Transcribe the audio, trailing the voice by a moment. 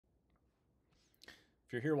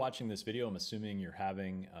If you're here watching this video, I'm assuming you're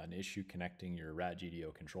having an issue connecting your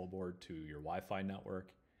ratgdo control board to your Wi-Fi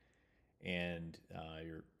network, and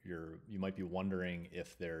you might be wondering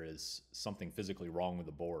if there is something physically wrong with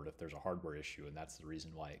the board, if there's a hardware issue, and that's the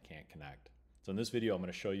reason why it can't connect. So in this video, I'm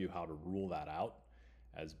going to show you how to rule that out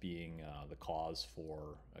as being the cause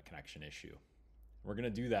for a connection issue. We're going to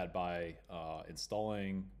do that by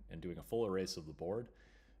installing and doing a full erase of the board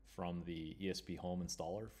from the ESP home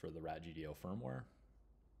installer for the ratgdo firmware.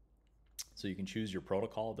 So you can choose your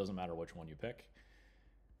protocol, it doesn't matter which one you pick.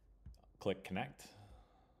 Click connect.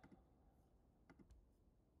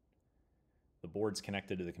 The board's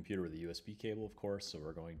connected to the computer with a USB cable, of course, so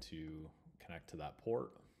we're going to connect to that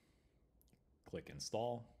port. Click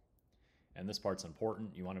install. And this part's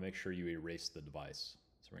important. You want to make sure you erase the device.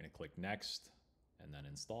 So we're going to click next and then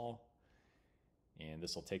install. And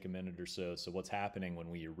this will take a minute or so. So what's happening when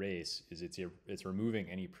we erase is it's removing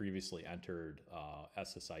any previously entered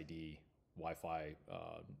SSID Wi-Fi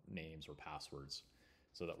names or passwords,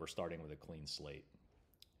 so that we're starting with a clean slate.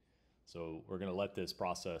 So we're going to let this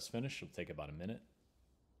process finish. It'll take about a minute.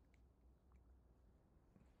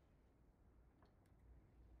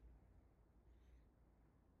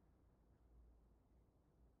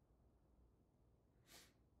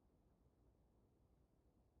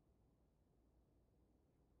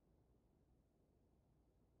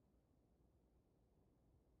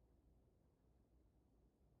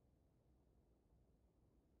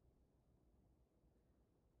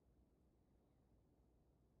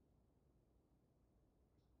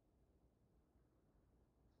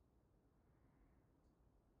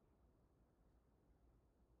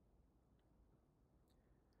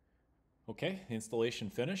 Okay, installation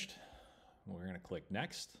finished. We're going to click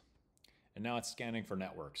next. And now it's scanning for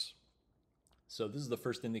networks. So this is the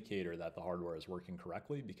first indicator that the hardware is working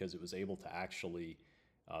correctly, because it was able to actually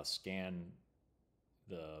scan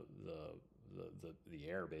the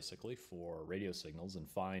air basically for radio signals and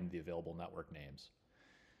find the available network names.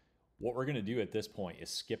 What we're going to do at this point is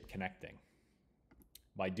skip connecting.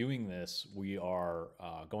 By doing this, we are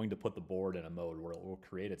going to put the board in a mode where it will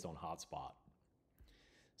create its own hotspot.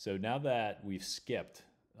 So now that we've skipped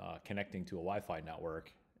connecting to a Wi-Fi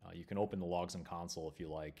network, you can open the logs and console if you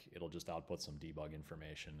like. It'll just output some debug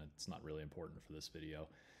information. It's not really important for this video.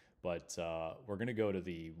 But we're going to go to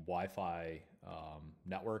the Wi-Fi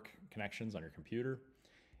network connections on your computer.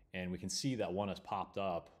 And we can see that one has popped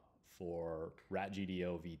up for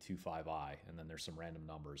ratgdo v25i. And then there's some random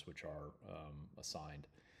numbers which are assigned.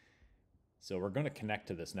 So we're going to connect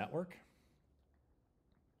to this network.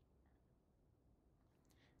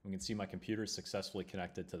 We can see my computer is successfully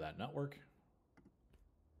connected to that network.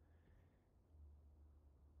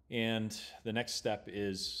 And the next step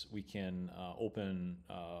is we can open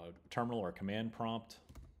a terminal or a command prompt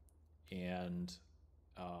and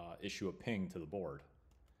issue a ping to the board.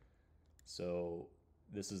 So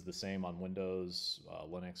this is the same on Windows,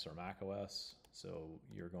 Linux, or Mac OS. So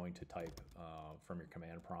you're going to type from your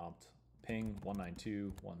command prompt ping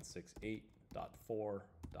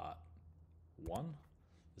 192.168.4.1.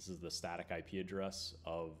 This is the static IP address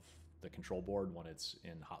of the control board when it's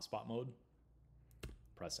in hotspot mode.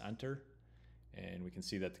 Press enter, and we can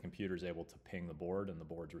see that the computer is able to ping the board and the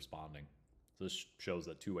board's responding. So this shows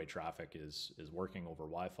that two-way traffic is working over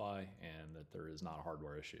Wi-Fi and that there is not a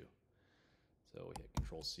hardware issue. So we hit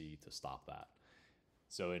Control-C to stop that.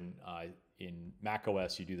 So in Mac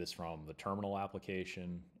OS, you do this from the terminal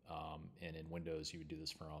application, and in Windows, you would do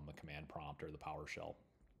this from the command prompt or the PowerShell.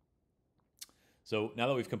 So now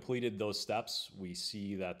that we've completed those steps, we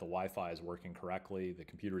see that the Wi-Fi is working correctly, the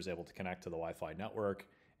computer is able to connect to the Wi-Fi network,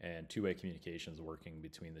 and two-way communication is working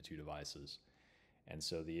between the two devices. And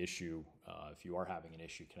so the issue, if you are having an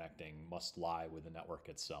issue connecting, must lie with the network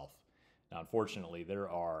itself. Now, unfortunately, there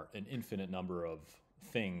are an infinite number of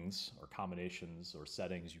things or combinations or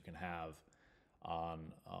settings you can have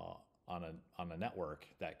on a network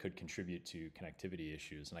that could contribute to connectivity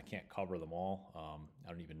issues, and I can't cover them all. I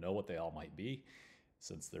don't even know what they all might be,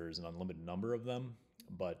 since there's an unlimited number of them,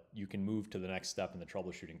 but you can move to the next step in the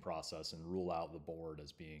troubleshooting process and rule out the board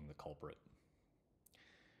as being the culprit.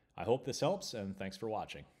 I hope this helps, and thanks for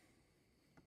watching.